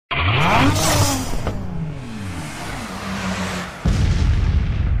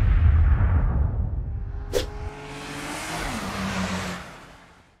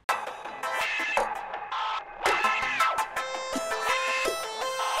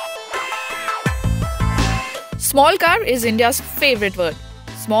Small car is India's favorite word.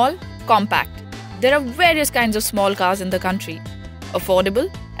 Small, compact. There are various kinds of small cars in the country.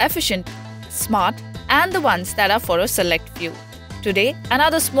 Affordable, efficient, smart, and the ones that are for a select few. Today,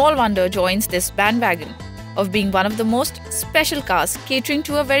 another small wonder joins this bandwagon of being one of the most special cars catering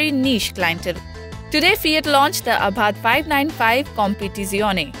to a very niche clientele. Today, Fiat launched the Abarth 595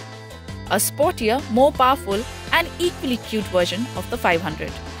 Competizione, a sportier, more powerful, and equally cute version of the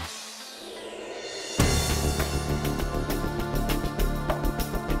 500.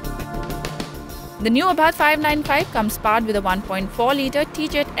 The new Abarth 595 comes powered with a 1.4-litre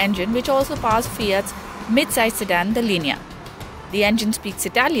T-Jet engine which also powers Fiat's mid-size sedan, the Linea. The engine speaks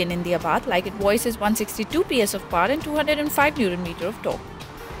Italian in the Abarth, like it voices 162 PS of power and 205 Nm of torque.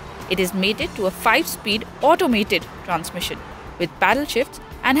 It is mated to a 5-speed automated transmission with paddle shifts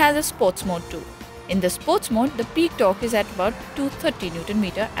and has a sports mode too. In the sports mode, the peak torque is at about 230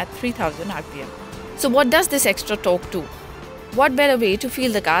 Nm at 3000 rpm. So what does this extra torque do? What better way to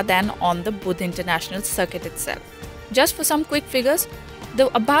feel the car than on the Budh International Circuit itself? Just for some quick figures, the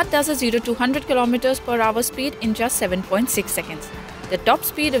Abarth does a 0 to 100 km/h speed in just 7.6 seconds. The top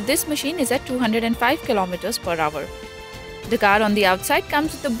speed of this machine is at 205 km/h. The car on the outside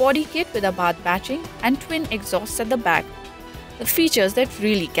comes with a body kit with Abarth badging and twin exhausts at the back, the features that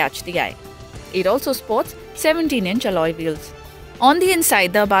really catch the eye. It also sports 17-inch alloy wheels. On the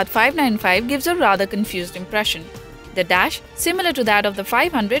inside, the Abarth 595 gives a rather confused impression. The dash, similar to that of the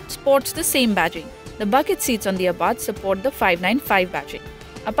 500, sports the same badging. The bucket seats on the Abarth support the 595 badging.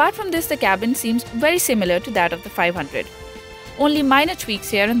 Apart from this, the cabin seems very similar to that of the 500. Only minor tweaks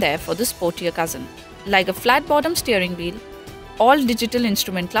here and there for the sportier cousin, like a flat-bottom steering wheel, all-digital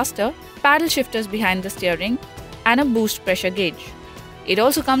instrument cluster, paddle shifters behind the steering, and a boost pressure gauge. It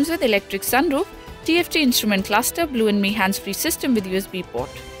also comes with electric sunroof, TFT instrument cluster, Blue & Me hands-free system with USB port.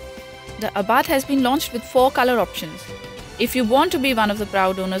 The Abarth has been launched with 4 color options. If you want to be one of the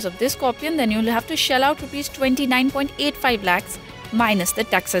proud owners of this Scorpion, then you'll have to shell out Rs 29.85 lakhs minus the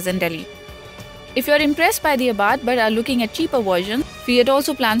taxes in Delhi. If you're impressed by the Abarth but are looking at cheaper versions, Fiat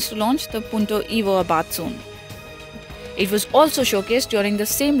also plans to launch the Punto Evo Abarth soon. It was also showcased during the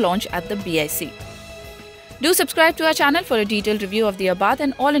same launch at the BIC. Do subscribe to our channel for a detailed review of the Abarth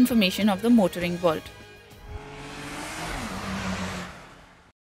and all information of the motoring world.